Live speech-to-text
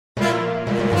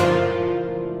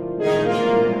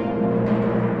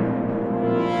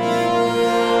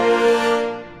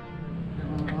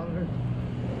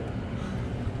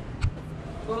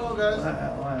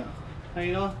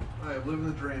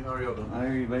y'all doing? I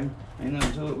hear you, babe. Ain't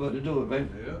nothing to it but to do it, babe.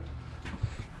 Yeah.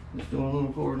 Just doing a little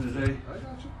recording today. I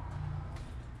got you.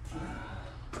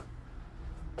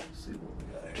 Let's see what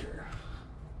we got here.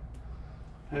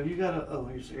 Have you got a, oh,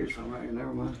 here's something right here,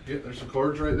 never mind. Yeah, there's some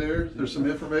cards right there. There's some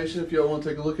information if y'all want to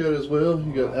take a look at it as well.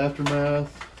 You got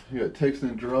aftermath, you got texting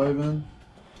and driving.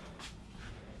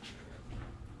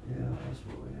 Yeah, that's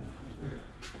what we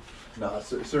have.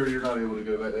 Nah, sir, you're not able to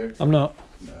go back there. I'm not.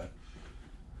 Nah.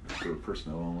 For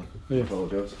personnel only. Yeah. I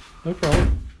apologize. No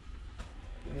problem.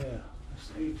 Yeah.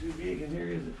 This ain't too big in here,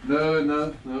 is it?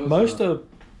 No. Most of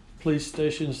police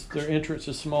stations, their entrance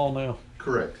is small now.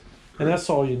 Correct. And that's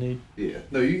all you need. Yeah.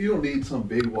 No, you don't need some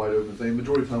big wide open thing.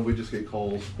 Majority of the time we just get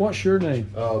calls. What's your name?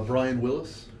 Brian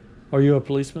Willis. Are you a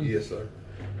policeman? Yes, sir.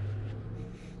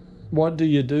 What do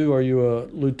you do? Are you a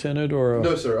lieutenant or a...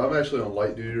 No, sir. I'm actually on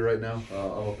light duty right now.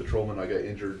 I'm a patrolman. I got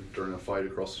injured during a fight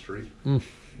across the street. Mm.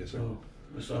 Yes, sir. Oh,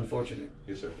 it's unfortunate.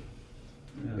 Yes, sir.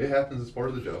 Yeah. It happens. It's part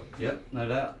of the job. Yep, no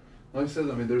doubt. Like I said,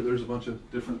 I mean, there's a bunch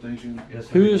of different things you can Yes,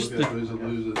 Who take a is look the- at.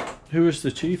 Lose it. Who is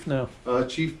the chief now?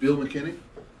 Chief Bill McKinney.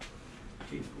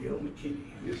 Chief Bill McKinney.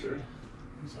 Yes, sir.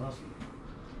 That's awesome.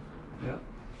 Yep.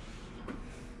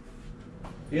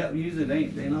 Yep, usually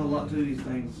they ain't a lot to these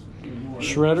things anymore.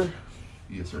 Shredder?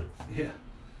 Yes, sir. Yeah.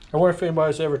 I wonder if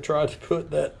anybody's ever tried to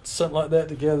put that something like that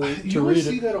together You to always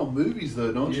read see it. that on movies,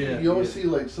 though, don't you? Yeah, You always yeah. see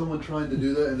like someone trying to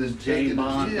do that and then James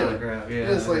Bond yeah. photograph,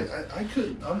 yeah. It's like I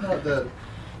couldn't. I'm not that.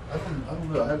 I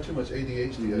don't know. I have too much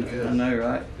ADHD. I guess. I know,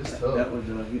 right? It's tough. That was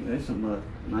there's some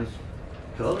nice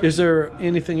colors. Is there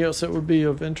anything else that would be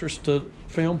of interest to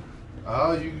film? You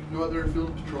can go out there and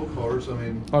film patrol cars. I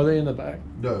mean, Are they in the back?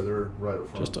 no, they're right up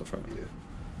front. Just up front. Yeah.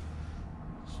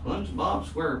 SpongeBob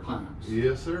SquarePants.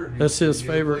 Yes, sir. That's his He's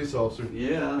favorite. A police officer.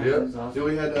 Yeah. Yep. That's awesome. Yeah,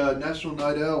 we had National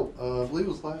Night Out. I believe it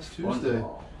was last Tuesday.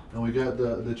 Wonderful. And we got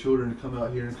the children to come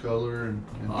out here in color and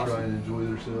Awesome. try and enjoy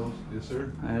themselves. Yes,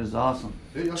 sir. That is awesome.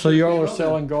 Yeah, So should y'all get are out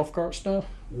selling golf carts now? there.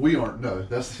 We aren't. No,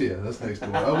 that's next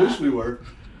door. I wish we were.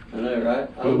 I know,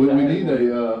 right? But we need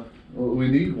we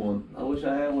need one. I wish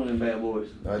I had one in Bad Boys.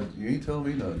 You ain't telling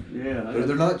me nothing. Yeah.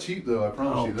 They're not cheap though. I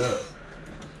promise you that.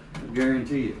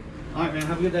 Guarantee it. All right, man.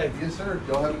 Have a good day. Yes, sir.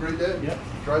 Y'all have a great day. Yep.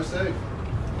 Drive safe.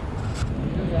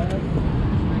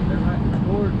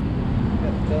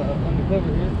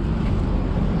 Undercover here.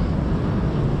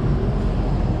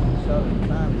 So,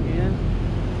 time to get